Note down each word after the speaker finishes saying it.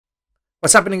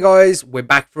What's happening, guys? We're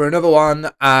back for another one.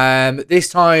 This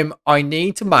time I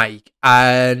need to make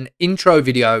an intro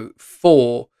video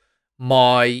for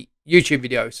my YouTube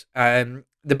videos.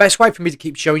 The best way for me to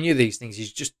keep showing you these things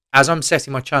is just as I'm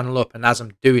setting my channel up and as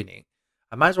I'm doing it,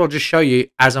 I might as well just show you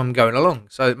as I'm going along.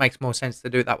 So it makes more sense to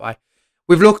do it that way.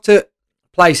 We've looked at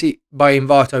Placeit by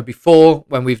Envato before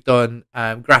when we've done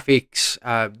graphics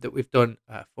that we've done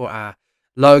for our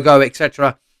logo,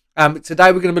 etc.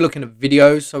 Today we're going to be looking at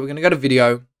videos, so we're going to go to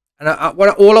video, and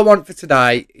all I want for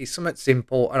today is something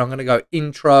simple, and I'm going to go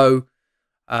intro,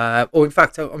 or in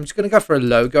fact I'm just going to go for a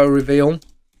logo reveal,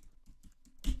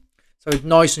 so it's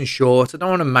nice and short. I don't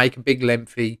want to make a big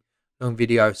lengthy long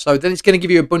video, so then it's going to give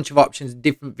you a bunch of options,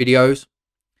 different videos.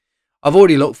 I've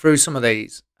already looked through some of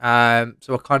these, so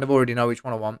I kind of already know which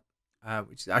one I want,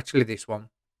 which is actually this one.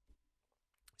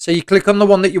 So you click on the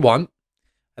one that you want,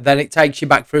 and then it takes you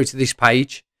back through to this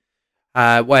page.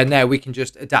 Where now we can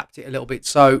just adapt it a little bit.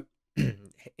 So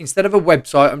instead of a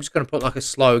website, I'm just going to put like a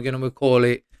slogan, and we'll call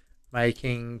it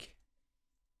making.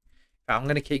 I'm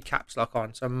going to keep caps lock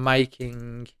on. So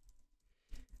making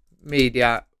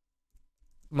media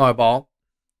mobile,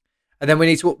 and then we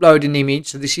need to upload an image.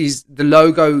 So this is the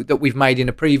logo that we've made in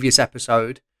a previous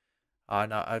episode.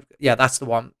 Yeah, that's the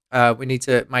one. We need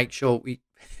to make sure we.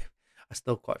 I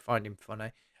still quite find him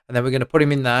funny, and then we're going to put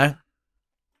him in there.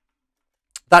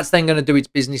 That's then going to do its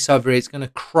business over here. It's going to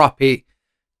crop it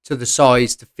to the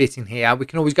size to fit in here. We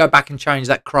can always go back and change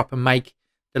that crop and make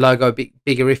the logo a bit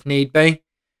bigger if need be.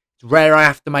 It's rare I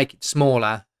have to make it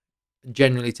smaller. I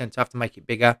generally tend to have to make it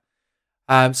bigger.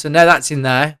 So now that's in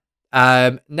there.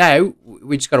 Now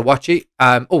we just got to watch it.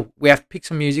 We have to pick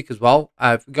some music as well.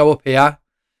 If we go up here,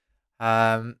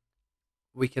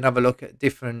 we can have a look at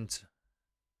different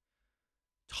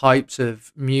types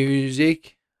of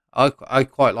music. I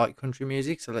quite like country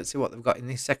music, so let's see what they've got in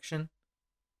this section.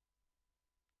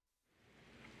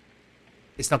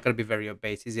 It's not going to be very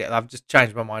upbeat, is it? I've just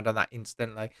changed my mind on that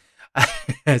instantly.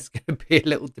 It's going to be a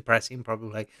little depressing,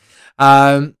 probably.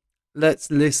 Let's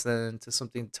listen to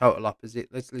something total opposite.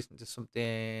 Let's listen to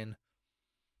something.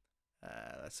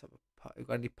 Let's have a pop. We've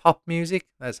got any pop music?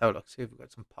 Let's have a look. See if we've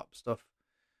got some pop stuff.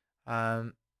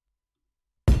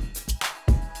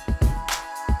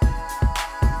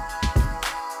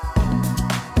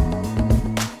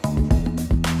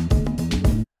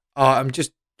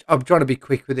 I'm trying to be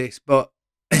quick with this, but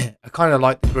I kind of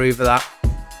like the groove of that.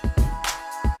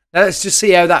 Now let's just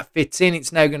see how that fits in.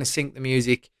 It's now going to sync the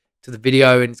music to the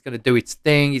video, and it's going to do its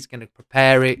thing. It's going to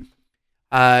prepare it.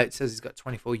 It says it's got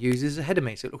 24 users ahead of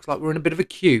me, so it looks like we're in a bit of a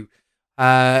queue.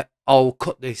 I'll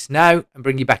cut this now and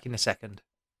bring you back in a second.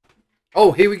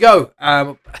 Oh, here we go.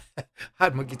 I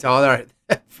had my guitar there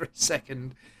for a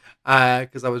second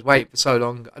because I was waiting for so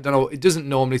long. I don't know. It doesn't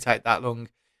normally take that long.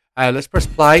 Let's press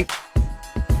play.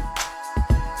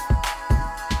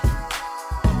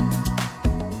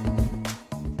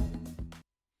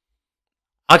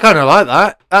 I kind of like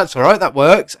that. That's all right. That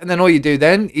works. And then all you do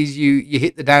then is you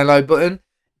hit the download button. It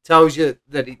tells you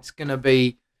that it's going to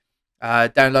be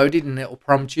downloaded, and it'll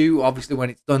prompt you, obviously, when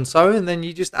it's done so. And then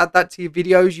you just add that to your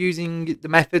videos using the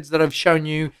methods that I've shown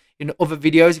you in other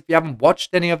videos. If you haven't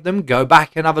watched any of them, go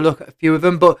back and have a look at a few of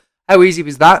them. But how easy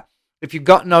was that? If you've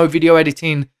got no video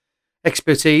editing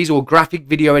expertise or graphic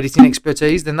video editing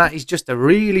expertise, then that is just a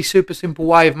really super simple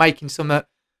way of making something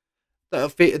that'll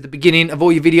fit at the beginning of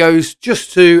all your videos,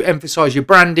 just to emphasize your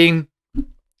branding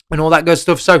and all that good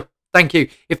stuff. So thank you.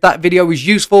 If that video was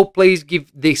useful, please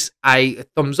give this a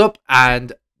thumbs up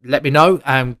and let me know,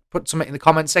 and put something in the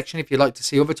comment section if you'd like to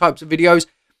see other types of videos.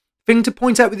 Thing to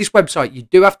point out with this website, you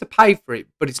do have to pay for it,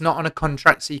 but it's not on a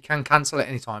contract, so you can cancel at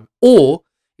any time. Or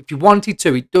if you wanted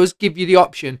to, it does give you the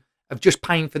option of just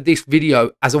paying for this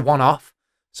video as a one-off.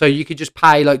 So you could just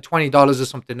pay like $20 or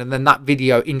something, and then that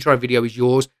intro video is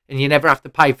yours, and you never have to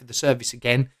pay for the service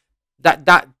again.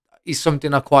 That is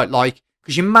something I quite like,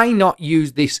 because you may not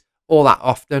use this all that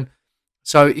often.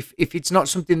 So if it's not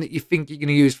something that you think you're going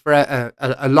to use for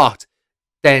a lot,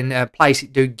 then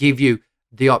Placeit do give you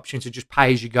the option to just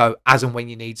pay as you go, as and when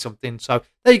you need something. So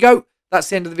there you go. That's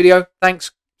the end of the video.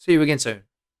 Thanks. See you again soon.